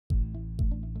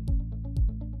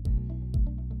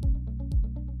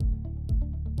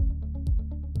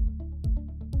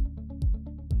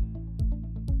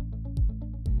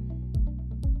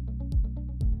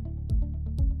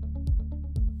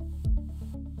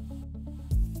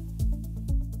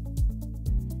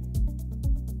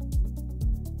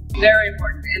Very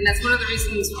important, and that's one of the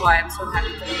reasons why I'm so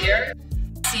happy to be here.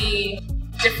 See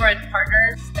different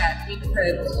partners that we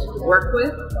could work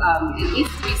with. It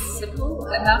needs to be simple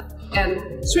enough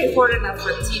and straightforward enough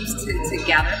for teams to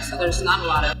gather, so there's not a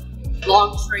lot of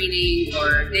long training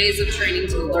or days of training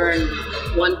to learn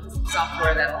one piece of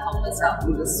software that will help us out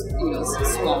in this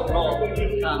small role,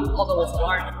 although it's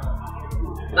large.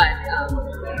 But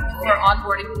for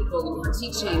onboarding people and for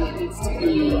teaching, it needs to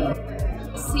be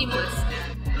seamless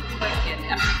and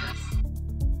effortless.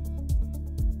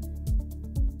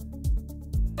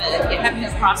 Having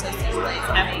a process in place,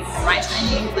 having the right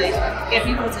training in place, get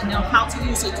people to know how to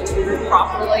use the tool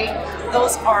properly.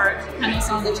 Those are kind of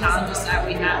some of the challenges that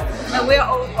we have. But we're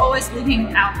always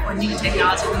looking out for new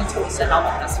technology, new tools to help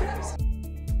our customers.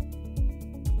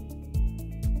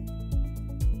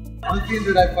 One thing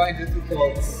that I find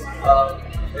difficult is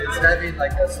having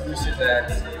like a solution that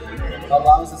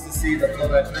allows us to see the flow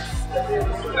metrics that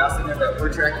we're announcing that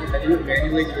we're tracking and do it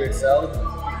manually through Excel.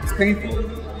 It's painful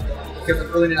because I'm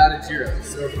pulling it out of Jira.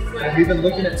 So we've been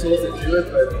looking at tools that do it,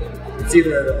 but it's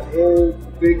either a whole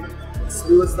big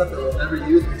slew of stuff that we'll never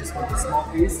use. We just want a small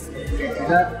piece. And we can't do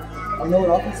that. I don't know what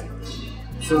Office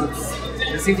is. So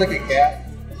it seems like a gap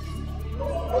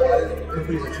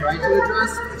companies are trying to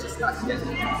address, it's just not yet.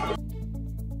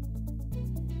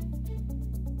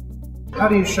 How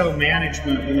do you show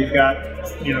management when you've got,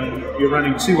 you're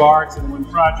running 2 arts in one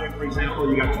project, for example,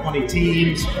 you got 20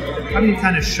 teams? How do you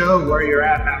kind of show where you're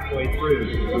at halfway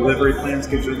through? Delivery plans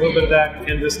gives you a little bit of that,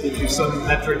 Canvas gives you some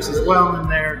metrics as well in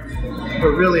there, but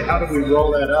really how do we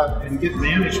roll that up and get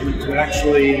management to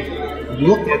actually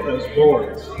look at those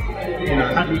boards?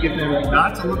 How do you get them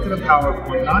not to look at a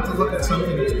PowerPoint, not to look at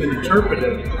something that's been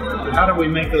interpreted, but how do we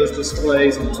make those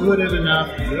displays intuitive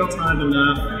enough, real-time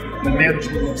enough, the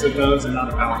management looks at those and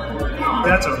not a PowerPoint?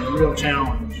 That's a real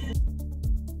challenge.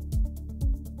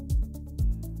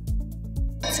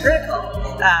 It's critical.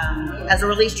 As a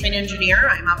release train engineer,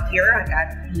 I'm up here. I've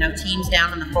got teams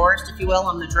down in the forest, if you will.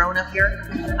 I'm the drone up here.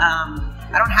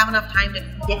 I don't have enough time to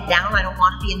get down. I don't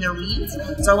want to be in their weeds.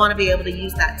 So I want to be able to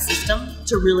use that system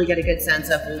to really get a good sense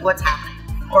of what's happening.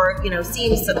 Or,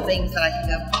 seeing some things that I can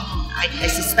go, I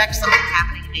suspect something's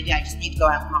happening. Maybe I just need to go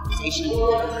have a conversation.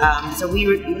 So we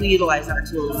utilize our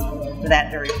tools for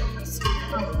that very purpose.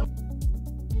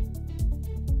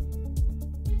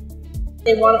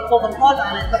 They want to pull the plug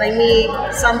on it, but I need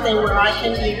something where I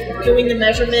can be doing the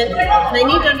measurement, and I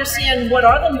need to understand what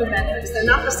are the new metrics. They're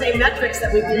not the same metrics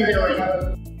that we've been doing.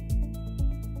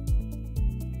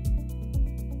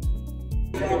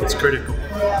 It's critical.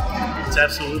 It's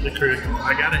absolutely critical.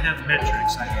 I got to have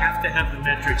metrics. I have to have the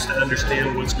metrics to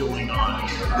understand what's going on.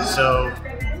 So,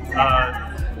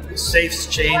 SAFE's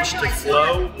change to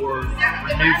flow or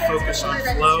renewed focus on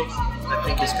flow, I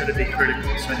think is going to be critical.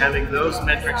 So having those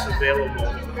metrics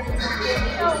available,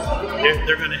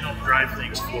 they're going to help drive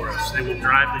things for us. They will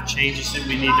drive the changes that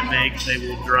we need to make.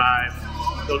 They'll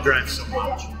drive so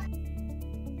much.